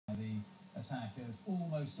attackers.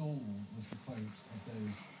 Almost all was the quote of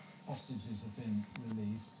those hostages have been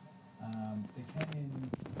released. The Kenyans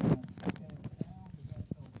have gone down the death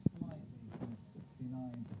toll slightly from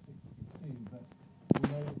 69 to 62, but we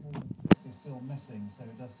know that more than 6 is still missing, so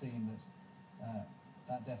it does seem that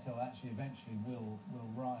that death toll actually eventually will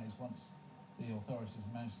rise once the authorities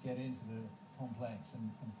manage to get into the complex and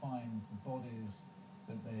find the bodies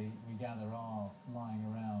that we gather are lying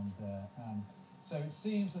around there. So it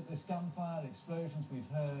seems that this gunfire, the explosions we've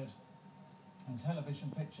heard, and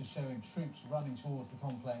television pictures showing troops running towards the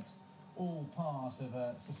complex, all part of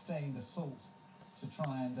a sustained assault to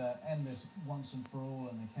try and end this once and for all,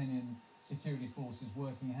 and the Kenyan security forces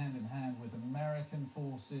working hand in hand with American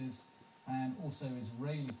forces and also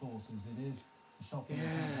Israeli forces. It is a shopping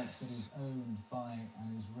complex that is owned by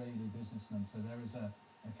an Israeli businessman, so there is a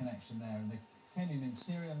connection there. And the Kenyan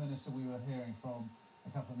Interior Minister we were hearing from a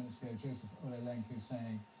couple of minutes ago, Joseph Ole Lenku,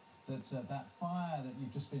 saying that that fire that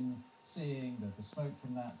you've just been seeing, the smoke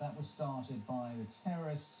from that was started by the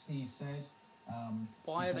terrorists, he said.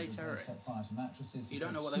 Why are they terrorists? They set fire to mattresses. You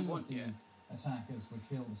don't know what they want yet. Attackers were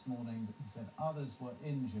killed this morning, but he said others were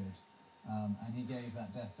injured, and he gave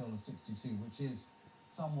that death toll of 62, which is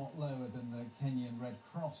somewhat lower than the Kenyan Red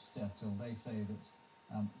Cross death toll. They say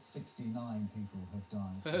that 69 people have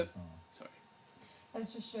died so far. Sorry.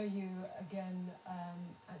 Let's just show you again.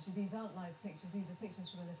 Actually, these aren't live pictures. These are pictures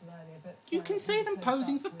from a little earlier. But you can see them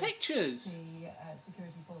posing for pictures. The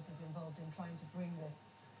security forces involved in trying to bring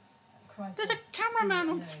this crisis. There's a cameraman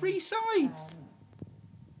on 3 sides.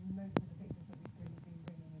 Most of the pictures that we've been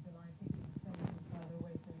bringing you, the live pictures, are filmed further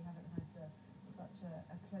away, so we haven't had such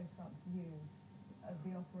a close-up view of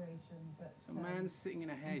the operation. But a man sitting in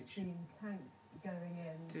a hedge. We've seen tanks going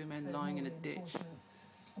in. 2 men lying in a ditch.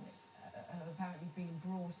 Apparently being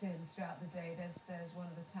brought in throughout the day. There's one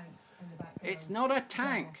of the tanks in the background. It's not a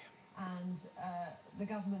tank. There. And the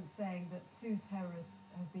government saying that 2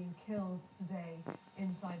 terrorists have been killed today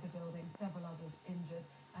inside the building, several others injured.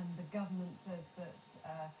 And the government says that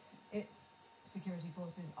its security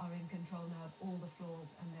forces are in control now of all the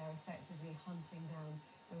floors, and they're effectively hunting down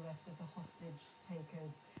the rest of the hostage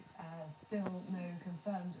takers. Still no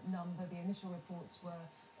confirmed number. The initial reports were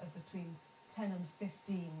of between 10 and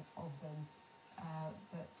 15 of them,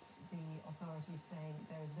 but the authorities saying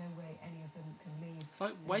there is no way any of them can leave.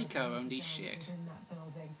 Like Waco owned his shit. Within that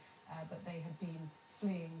building, but they had been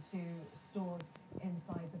fleeing to stores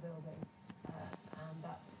inside the building, and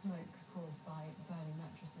that smoke caused by burning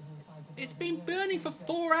mattresses inside the building. It's been burning for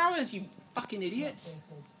 4 hours, you fucking idiots!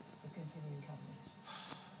 With continuing coverage.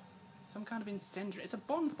 Some kind of incendiary. It's a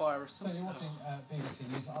bonfire or something. So you're watching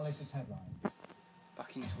BBC News. Our latest headlines.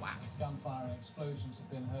 Fucking twats. Gunfire and explosions have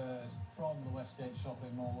been heard from the Westgate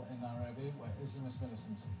shopping mall in Nairobi, where Islamist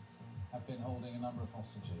militants have been holding a number of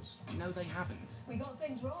hostages. No, they haven't. We got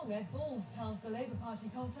things wrong. Ed Balls tells the Labour Party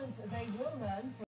conference they will learn from